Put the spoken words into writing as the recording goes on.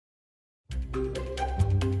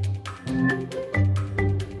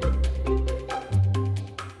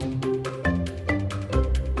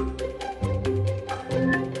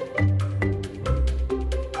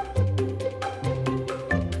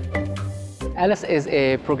Alice is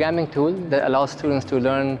a programming tool that allows students to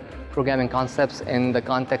learn programming concepts in the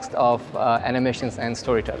context of animations and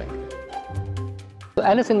storytelling. So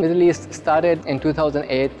Alice in Middle East started in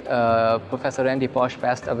 2008. Professor Randy Posh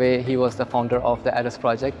passed away. He was the founder of the Alice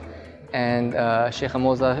project, and Sheikh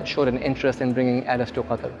Amoza showed an interest in bringing Alice to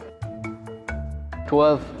Qatar.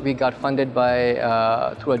 2012, we got funded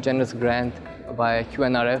by, through a generous grant by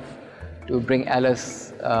QNRF to bring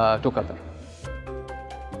Alice to Qatar.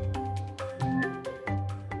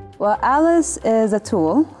 Well, Alice is a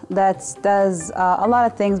tool that does a lot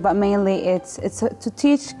of things, but mainly it's to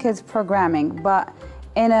teach kids programming, but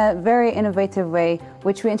in a very innovative way,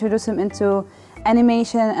 which we introduce them into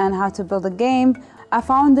animation and how to build a game. I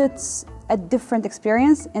found it a different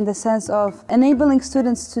experience in the sense of enabling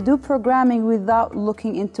students to do programming without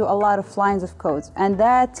looking into a lot of lines of code, and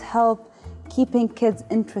that helped keeping kids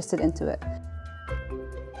interested into it.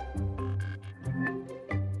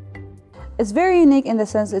 It's very unique in the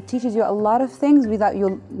sense it teaches you a lot of things without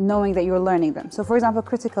you knowing that you're learning them. So for example,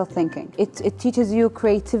 critical thinking. It teaches you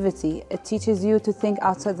creativity. It teaches you to think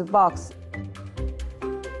outside the box.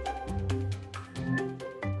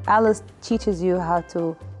 Alice teaches you how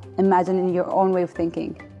to imagine in your own way of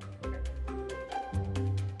thinking.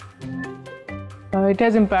 It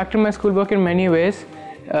has impacted my schoolwork in many ways.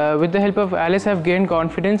 With the help of Alice, I've gained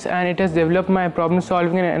confidence and it has developed my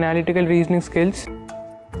problem-solving and analytical reasoning skills.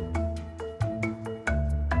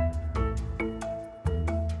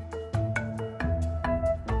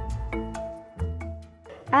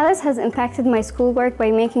 Alice has impacted my schoolwork by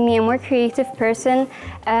making me a more creative person,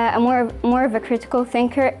 more of a critical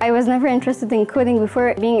thinker. I was never interested in coding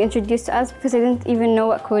before being introduced to us because I didn't even know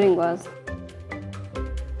what coding was.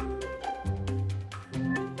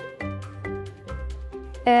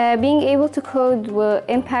 Being able to code will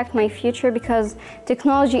impact my future because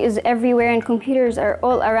technology is everywhere and computers are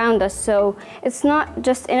all around us. So it's not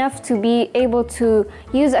just enough to be able to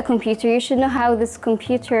use a computer. You should know how this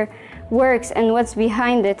computer works and what's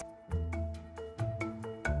behind it.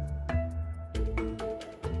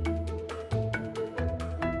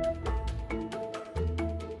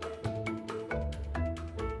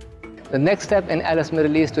 The next step in Alice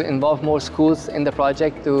Middle East is to involve more schools in the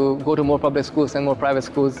project, to go to more public schools and more private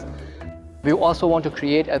schools. We also want to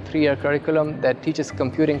create a 3-year curriculum that teaches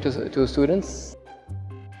computing to students.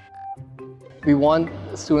 We want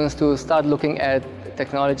students to start looking at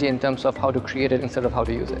technology in terms of how to create it instead of how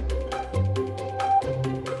to use it.